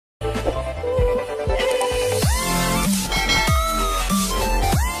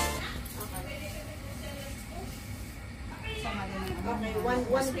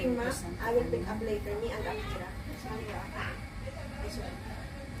later ni ang akira. Sorry ah.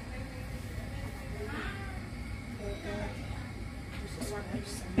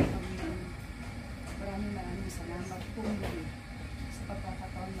 Maraming salamat po muli sa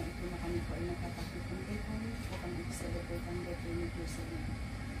pagkakataon na ito na kami po ay nagkakapitong ito o kami i-celebrate ang birthday ni Joselyn.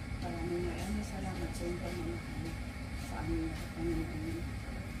 Maraming salamat sa inyo naman sa aming Panginoon.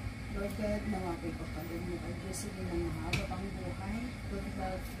 Lord God, nawapay ko pa din mo kay Joselyn ng mahaba pang buhay, good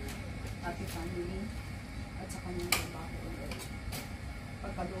health, happy family, at sa kanyang trabaho ulit.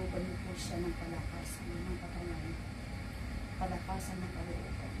 Pagkalooban mo po siya ng palakasan ng katawan, palakasan ng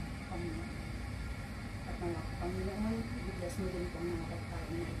kalooban, Panginoon. At mga Panginoon, i-bless mo din po ang mga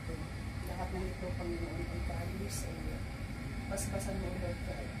pagkain na ito. Lahat ng ito, Panginoon, ay galing sa iyo. Basbasan mo, Lord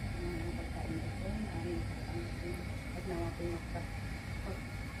God, ang mga pagkain na ito, na aming pagkain at nawapay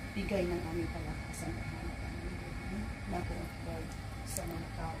magbigay ng aming palakasan at mga Panginoon. Lord, sa mga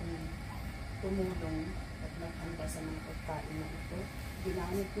taong tumulong at naghanda sa mga pagkain na ito.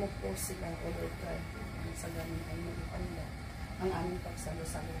 Ginamit mo po sila, O Lord God, sa ganun ay magpanda ang aming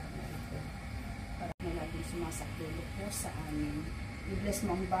pagsalo-salo na ito. Para na natin sumasaktulo po sa amin. I-bless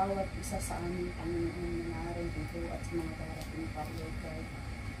mo ang bawat isa sa amin, Panginoon, na narin dito at sa mga darating pa, Lord God.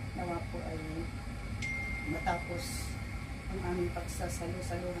 Nawa po ay matapos ang aming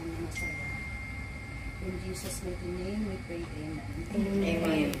pagsasalo-salo ng masaya. In Jesus' mighty name, we pray, Amen. Amen.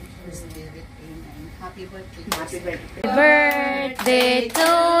 Amen. Happy birthday. Happy birthday. Happy birthday to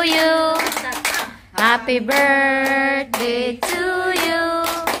you. Happy birthday to you.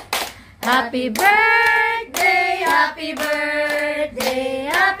 Happy birthday, happy birthday,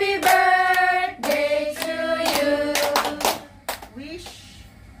 happy birthday to you. Wish.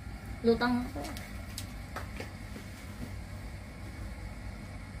 Lutang ako.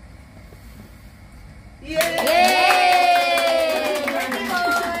 Yay! Yay!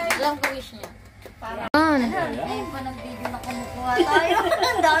 Alam ko wish niya. Ngayon pa ng video na kumukuha tayo.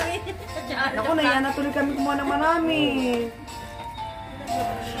 Ang dami. Naku, naiyan na tuloy kami kumuha ng marami.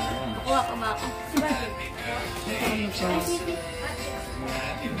 Kuha ka ba ako?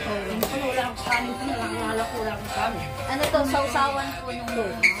 Ano to? Sausawan po nung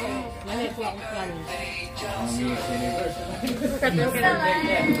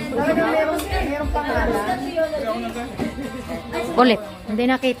Meron pangalan. Ulit, hindi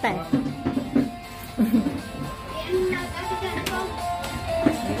nakita eh.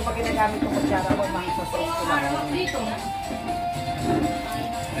 Hindi ko pa ginagamit yung kutsara ko, mga sosok ko lang.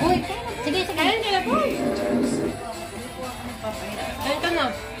 Uy, sige, sige. Kaya nila po. Kaya ka na.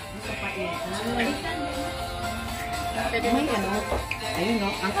 May ano, ayun no,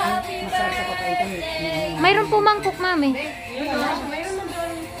 ang masarap sa papaitan. Mayroon po mangkok, mami.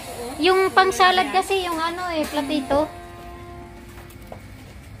 Yung pang salad kasi, yung ano eh, platito.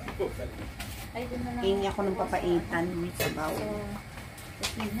 Hingi ako ng papaitan sa bawang.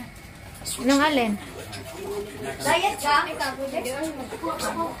 Nung alin? Diet ka?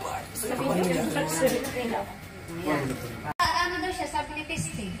 Ano daw siya? Sabi ni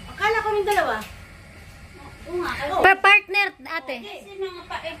Testing. Akala ko yung dalawa. Partner, ate.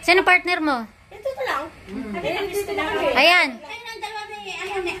 Sino partner mo? Ito na lang. Ayan.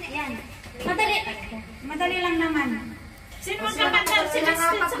 Yan. Madali lang naman. Sino ang kapatid? Sila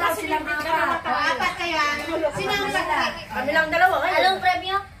apat silang apat. Apat kaya. Sino ang apat? Kami lang dalawa. Anong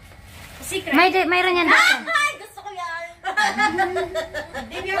premyo? Secret. Mayroon yan dito. Ay, gusto ko yan.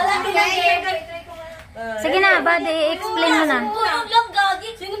 Wala Sige na, Badi, i-explain mo na. Tulog lang, gagi.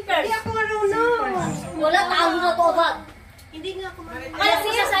 Sino first? Hindi ako marunong. Wala, talo na to agad. Hindi nga ako marunong. Akala ko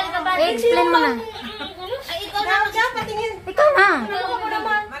sasali ka ba? I-explain mo na. Ay, ikaw na. Patingin. Ikaw na. Ikaw mo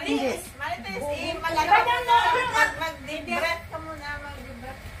naman. Marites, malalaman mo. Mag-dibret ka muna,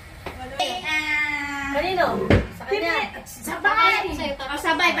 mag-dibret. Kanino? Sa kanya. Sabay!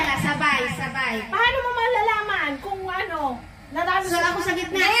 Sabay pala, sabay. Paano mo malalaman kung ano? Nanalo So, ako sa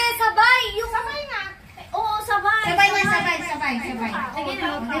gitna. Sabay! Yung sabay nga. Oo, sabay. Sabay. Sige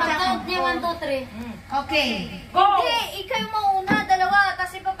na, mag-count niya 1, 2, 3. Okay. Go! Hindi, ikaw yung mauna, dalawa,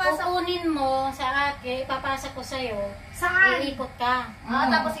 tapos ipapasa ko. Kukunin mo sa akin, ipapasa ko sa'yo. Saan? Iikot ka.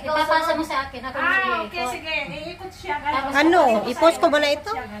 Tapos ikaw Ipapasa mo sa akin, ako mag-iikot. Okay, sige. Iikot siya. Tapos Ano? I-post ko ba na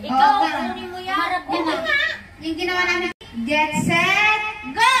ito? Ikaw, kunin mo yan. Harap niya na. Yung ginawa namin. Get set,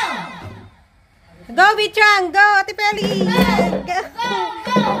 go! Go, Bichang! Go, Ate Peli! Go!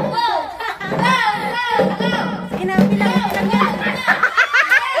 Go!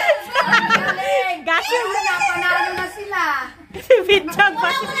 Gasyo! Panalo na sila. Si Bichang!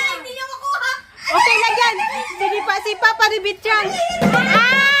 Wala, hindi niyo makuha. Okay lang yan! Sige pa, si Papa ni Bichang!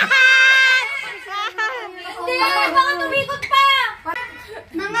 Hindi, baka tumikot pa.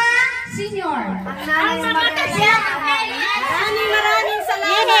 Mga senior. Junior. Maraming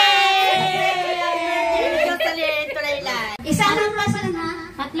salamat! Joselyn, Tulaylan. Isa lang pa sa na.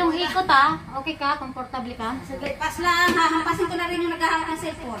 Tatlong ikot ah. Okay ka? Komportable ka? Saglit, pas lang. Hahampasin ko na rin yung naghahawak ng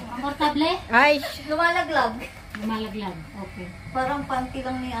cellphone. Komportable? Ay, Lumalaglag. Lumalaglag. Okay. Parang panty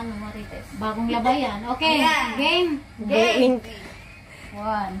lang ni Marites. Bagong labayan. Okay. Ayan. Game. game.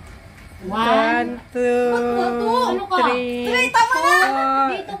 1. 1, 2, Ano ka? 3, Tama na!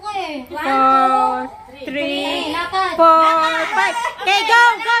 4, Dito ka eh. 4, 3, Lakad. 4, 5. Okay, go!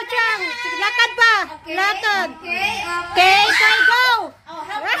 Go, Chang! Lakad pa! Lakad! Okay, go!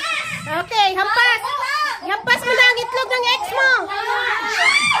 Okay, hampas! Hampas mo na ang itlog ng ex mo!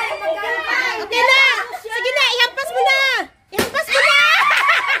 Okay na! Sige na, ihampas mo na! Ihampas mo na!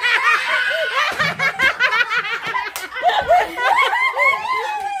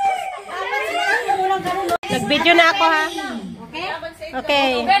 Nag-video na ako, ha?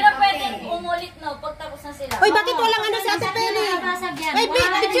 Okay. Pero pwede umulit no pagtapos na sila. Uy, bakit walang ano sa Ate Peli? Ay,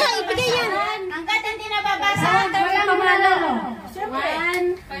 video, ibigay yan. Hanggat hindi nababasa. Walang pamalo.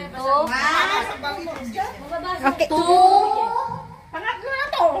 1, 2, Okay. 2, Pangatlo na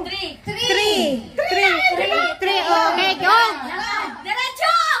to. 3. 3. Okay, go!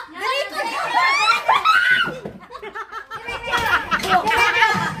 Diretso!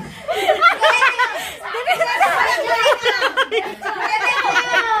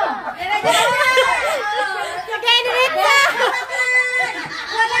 Okay, diretso!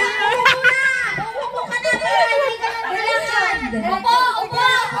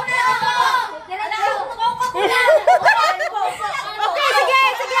 Okay, sige!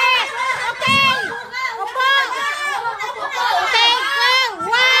 Okay! Opo! Okay, go!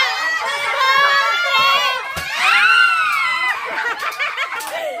 1, 2,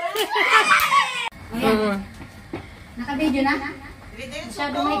 3! Naka-video na?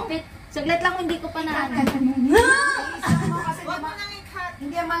 Masyadong mahigpit. Saglit lang, hindi ko pa na.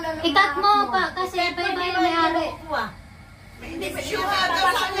 Hindi malala. Ikat mo pa kasi iba-iba yung may-ari.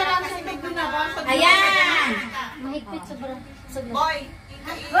 Ayan! Mahigpit sobrang. Boy,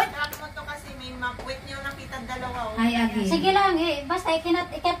 i-track mo to kasi may map-wait niyo nakita dalawa. Ay, agi. Sige lang eh. Basta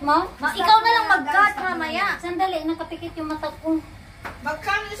ikat mo. Ikaw na lang mag-cut mamaya. Sandali, nakapikit yung mata ko.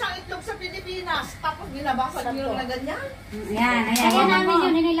 Magkano isang itlog sa Pilipinas? Tapos binabasag niyo na ganyan? Ayan, ayan. Kaya namin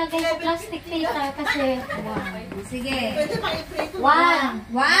yun, nilagay sa plastic paper kasi. Sige. Pwede pa i-prito.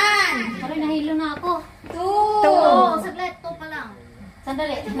 1. 1, Sorry, nahilo na ako. 2, Oh, saglit, 2 pa lang.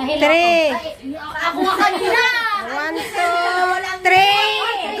 Sandali, nahilo 3. ako. Ako nga kanina! 1, 2,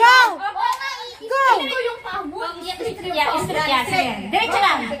 3, go! Go! Diretso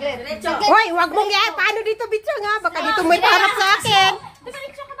lang. Hoy, wag mong yan. Paano dito, bitso nga? Baka dito may parap sa akin.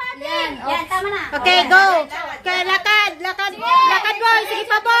 Yan, yan, tama na. Okay, go. Okay, lakad, lakad. Lakad, boy. Sige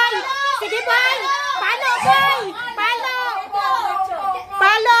pa, boy. Sige, boy. Palo, boy. Palo.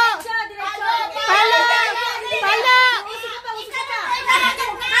 Palo. Palo. Palo.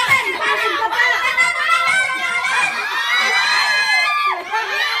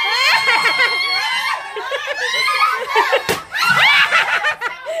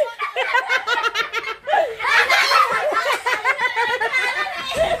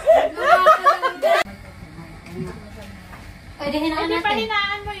 Pwede hinaan natin.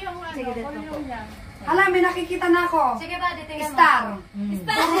 Hala, may nakikita na ako. Sige ba, tingnan mo. Star.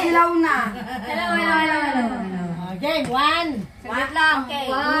 Puro ilaw na. Hello. Okay, 1. Saglit lang. Okay.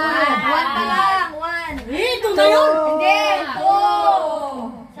 1 pa lang. 1. Ito na yun. Hindi.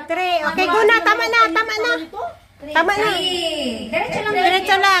 3. Okay, go na. Tama na. Tama na. Tama na. Diretso lang.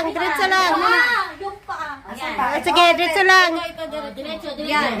 Diretso lang. Diretso lang. Yung paa. Ayan. Sige, diretso lang. Diretso.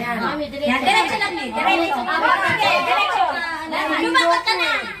 Yan, yan. Yan, diretso lang eh. Diretso. Okay, diretso. Lumakad ka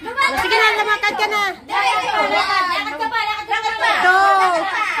na. Sige na, lumakad ka na. Diretso. Lakad ka pa. Lakad ka pa. 2.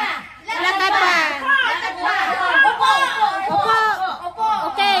 Lakad pa. Opo. Opo.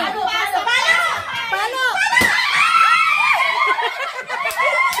 Okay. Palo.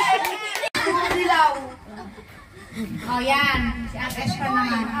 Ilaw. Oh, yan. Si Ate Espa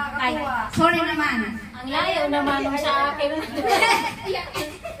naman. Ay, sorry naman. Ang layo naman nung sa akin.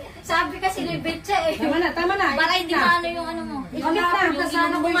 Sabi kasi ni Betcha eh. Tama na, tama na. Para hindi maano yung ano mo. Ikot na.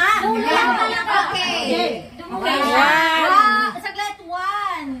 Kasano ko Okay. Saglit,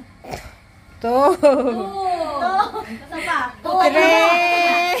 1. 2. 3.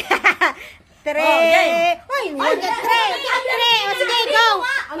 3. Hoy, 3. 3. O sige, go.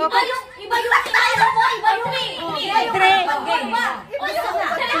 Iba yung inaano mo. Iba yung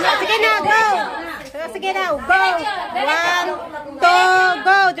Sige na, go. Sige na, go. 1, 2,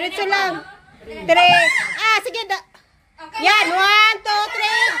 go. Diretso lang. 3. Sige. Yan, 1, 2, 3,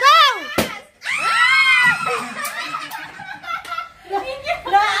 go.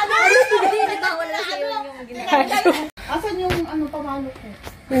 Wala sa'yo yung ginagawa. Asan yung ano pamalo ko?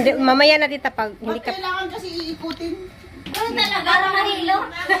 Hindi, mamaya na tita pag hindi Ba't ka... kailangan kasi iikutin? Ano talaga? Para mahilo.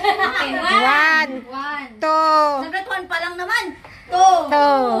 Okay, 1, 2, Saglit 1 pa lang naman.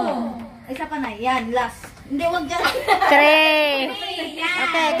 2, Isa pa na. Yan, last. Hindi, wag dyan. 3.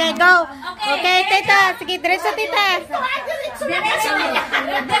 Okay, go. Okay, tita. Sige, diretso, tita.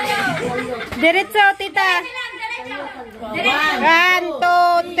 Diretso, tita. 1,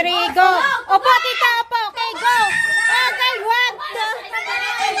 2, 3, go. Opo, tita, opo. Okay, go. Okay, 1,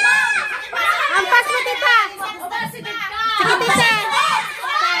 2. Ampas mo, tita. Sige, tita.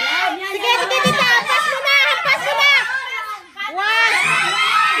 Sige, tita. Ampas mo na. Ampas mo na. 1.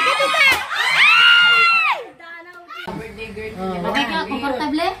 Sige, tita. Okay ka,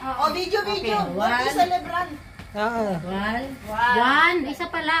 komportable? O, video. Ba't celebran? Oo. 1, isa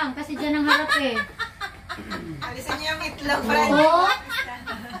pa lang, kasi dyan ang harap eh. Alisin niyo yung itlog, friend.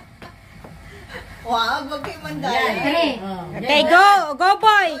 Wow, wag kayo mandali. 3. Okay, go. Go,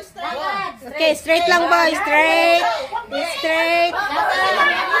 boy. Okay, straight lang, boy. Straight. Straight.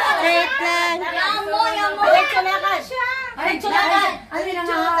 Straight lang.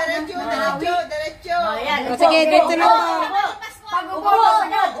 Diretso. O, sige, dito lang, boy.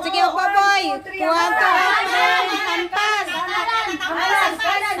 Sige, upo, boy. 1, 2, 3. Ampas.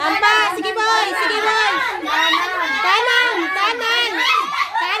 Ampas. Sige, boy. Sige, boy. Kanan.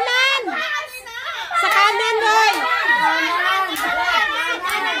 Sa kanan, boy.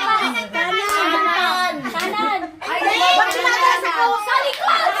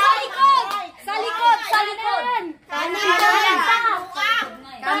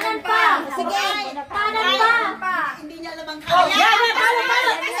 Kanan pa. Sige. Kanan pa. Hindi niya naman kaya.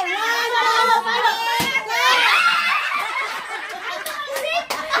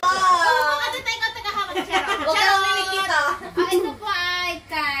 Huwag ka lang nakikita. Ito po ay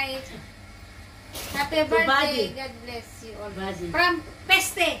kay Happy birthday. God bless you all. From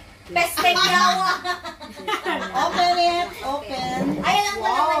Peste. Peste yawa. Open it. Open. Ayan ang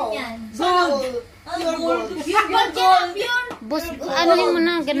naman yan. Gold. Pure gold. Pure. Bus, anuhin mo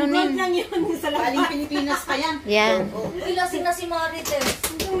na, ganunin. Galing Pilipinas pa yan. Yan. Uy, lasing na si Marites.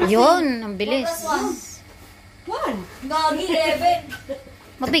 Yun, ang bilis. Gagi, 11.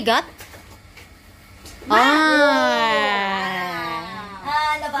 Mabigat?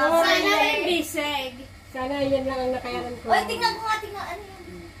 Nabasa. Sana rin bisig. Sana yan lang ang nakayanan ko. Uy, tingnan ko nga, tingnan. Ano yan?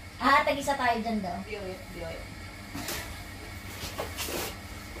 Tag-isa tayo dyan daw.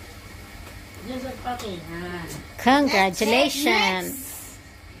 Congratulations.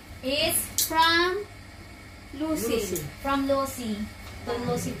 Is From Lucy. from Lucy. To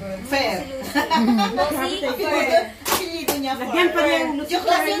Lucy Bird. Fair. Lucy Bird. Apelido niya for. Yan pa yung Joke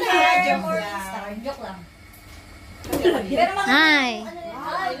lang yun ha. Joke lang. Joke lang. Pero mga Hi. ano yun?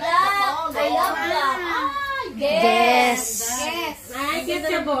 Black. I love black. Yes. Yes. Ay, get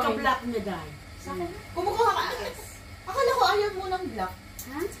your boy. Kumukuha ka. Akala ko ayaw mo ng black.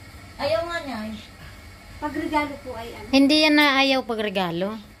 Ayaw nga niya. Pagregalo po ay ano. Hindi yan na ayaw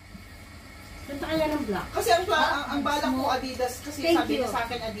pagregalo. Kasi ang balak ko Adidas. Kasi Thank sabi you. niya sa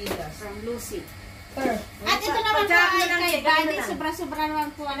akin Adidas. From Lucy. Sir. At ito naman po ay kay Badi. Sobra-sobra naman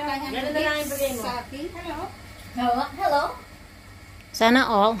po ang kanyang gifts sa akin. Hello? Sana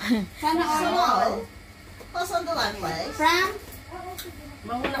all. Sana all. Small. Pass on the language. From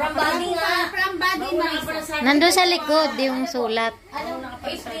From Badi nga. From Badi Marisa. Nandun sa likod yung sulat. Anong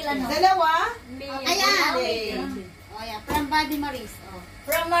April ano? Dalawa. Ayan. Okay. Oh, yeah. From Badi Maris. Oh.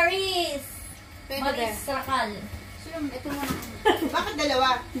 From Maris. Pwede Maris din. Rakal. Ito muna. Bakit dalawa?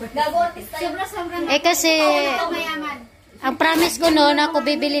 Gago artista yun. Sobra-sobra Eh kasi, ito mayaman. ang promise ko noon ako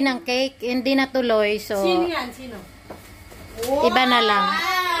bibili ng cake, hindi natuloy. So, iba na lang.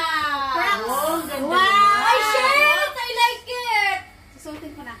 Wow! Ay, shit! I like it!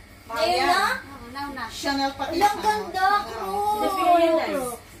 Susutin ko na. Ngayon na? Oo, now na. Chanel pati. Ang ganda, Cruz!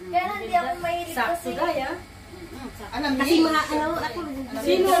 Kaya hindi ako mahilig kasi. Alam Kasi niya.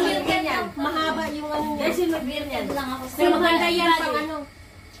 sino Weird yan. mahaba yung ano niya. Sino Weird yan lang ako. Pero maganda yan pang ano.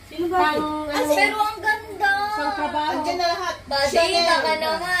 Sino ba? Pang Ah, pero ang ganda! pang trabaho. Andyan na lahat. Badi, baka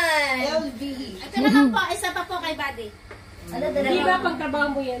naman. LV. Ito naman po, isa pa po kay Badi. Ano, Di ba dalawa? pag trabaho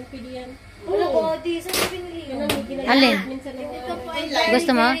mo yan, pwede yan. Ano, Badi? Saan yung pinili Yan mo? ang ginagawa. Alin? Minsan lang Ito po ay Like.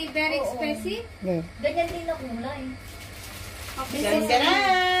 Gusto mo? very, very expensive. Hindi. Ganyan din na kulay. Ganda.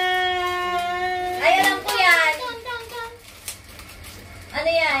 Ay, alam ko yan. Ano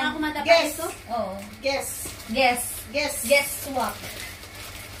yan? Ako madapa Guess. ito. Oo. Guess. Guess. Guess. Guess swap.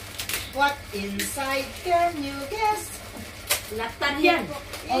 What inside can you guess? Laptop yan.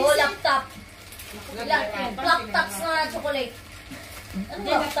 Oo, laptop. Laptops na chocolate. Ano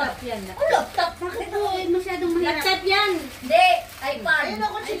laptop? yan. Oh, laptop. Ito ay masyadong mahirap. Laptop yan. Hindi, iPad. Ayun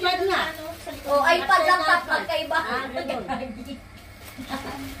ako, iPad nga. Oh, iPad, laptop, magkaiba.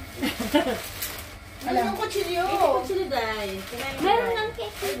 Ano yung kutsilyo? Sino dahil? Meron ng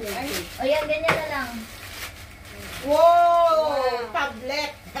cake. O yan, ganyan na lang. Wow!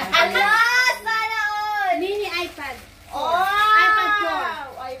 Tablet! Ala! Sana all! Mini iPad. Oh! iPad Pro.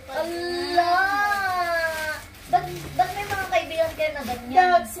 iPad. Ala! Ba't may mga kaibigan kayo na ganyan?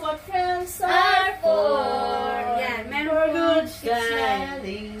 That's what friends are for. Yan, meron po. Keep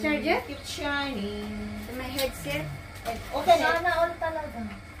smiling. Charger? Keep shining. May headset. Okay na. Sana all talaga.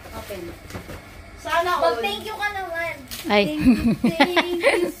 Open. Sana all. Mag-thank you ka naman. Ay. Thank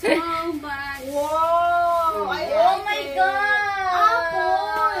you so much. Wow! I Oh like my it. God!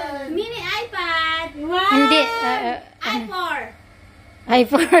 Apple! Mini iPad. Hindi. iPad. iPhone.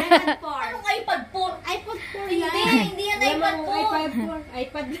 iPad 4. Anong iPad 4? iPad 4 yan. Hindi yan iPad 4.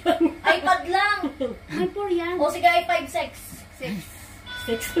 iPad lang. iPad lang. iPad 4 yan. O sige, i5 6. 6.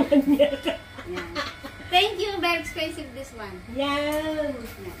 6 naman yan. Yan. Thank you. Very expensive this one. Yan. Yan.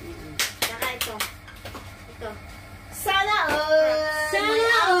 Saka ito. Ito. Sana all! Sana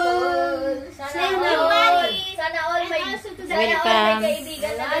all! Sana Thank all. you, Badi. Sana all may, And also to sana all may Welcome.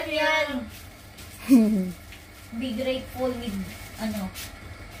 kaibigan na ganyan. Be grateful with, ano,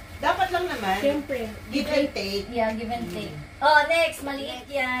 Dapat lang naman. Siyempre. Give and take. yeah, give and take. Oh, next, maliit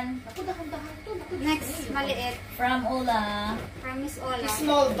yan. Next, maliit. From Ola. From Miss Ola.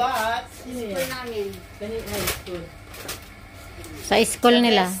 Small but. School namin. Ganyan high school. Sa school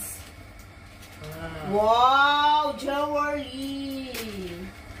nila. Wow! Jewelry!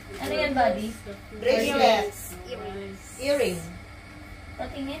 Ano yan, Badi? Bracelet. Earring.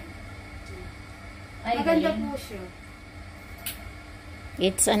 Patingin. Ay, Maganda galing. po siya.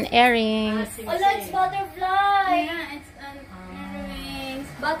 It's an earring. Ala, it's butterfly! Yeah, it's an earrings.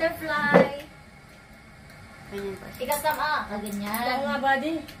 Butterfly! Ganyan pa. Ikasama, Ano kaganyan. nga,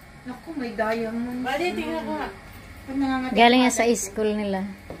 buddy? Naku, may diamond. Buddy, tingnan ko nga. Galing yan sa school nila.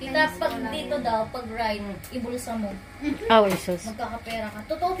 Tita, pag dito daw, pag ride, ibulsa mo. Oh, Jesus. Magkakapera ka.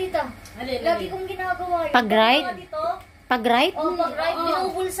 Totoo, tita. Alin, Lagi alin? kong ginagawa yun. Pag ride? Pag dito, Pag-right? pag ride,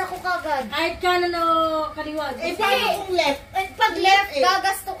 binubulsa ko kagad. Kahit kanan o kaliwag. Eh, paano kung left? At pag left, eh.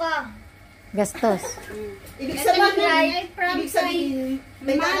 gagasto ka. Gastos. Ibig Ito yung sabihin, right from ibig sabihin,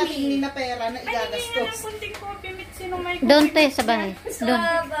 may Mommy. darating din na pera na igagastos. Doon te, sa bahay. Sa Doon.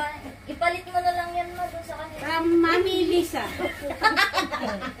 ipalit mo na lang yan mo dun sa kanila. From Mami Lisa.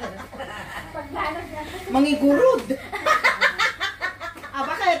 Mangigurud.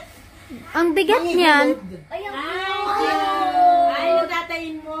 Bakit? Ang bigat niyan. Ay, ang Ay, yung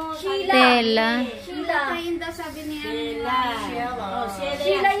tatayin mo. Sheila. Tela. Sheila. Tayin daw sabi niya. Sheila. Oh, Sheila.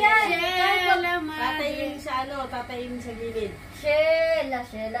 Sheila yan. Sheila, Tatayin sa ano, tatayin sa gilid. Sheila,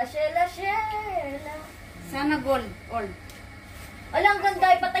 Sheila, Sheila, Sheila. Sana gold. Or. Alang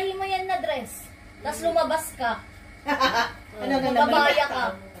ganda, ipatahin mo yan na dress. Tapos lumabas ka. Ano na Magabaya ka.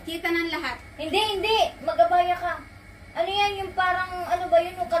 Kita ng lahat. Hindi. Magabaya ka. Ano yan, yung parang, ano ba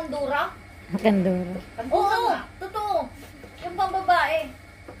yun, yung kandura? Ganduro. Oo, totoo. Yung pambabae.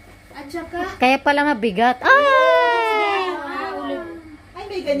 At saka, Kaya pala mabigat. Ay! Ay,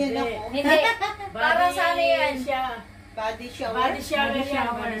 may ganyan ako. Hindi. Para sa ano yan. Siya. Body shower. Body shower siya.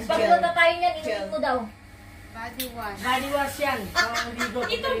 Pag punta tayo niyan, inulit mo daw. body wash. Body wash yan. Pang ligo.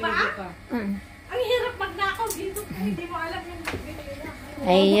 Ito ba? Mm. Ang hirap magnakaw dito. Hindi mo alam yung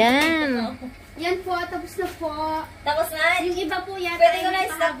Ayan. Yan po, tapos na po. Tapos na, Yung iba po yata. pwede ko na yung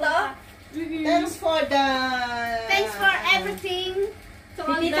i-stop to? Mhm. Thanks for the... Thanks for everything. To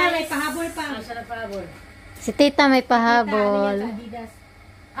all Tita, may guys. pahabol pa. Sarap pahabol. Si tita may pahabol. Adidas.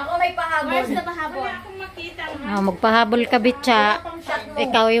 Ako may pahabol. Where's the pahabol? Oh, magpahabol ka, bitcha. Shot mo.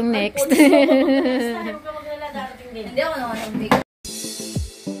 Ikaw yung next. Huwag ka maglala, darating din. Hindi ako naman ang big.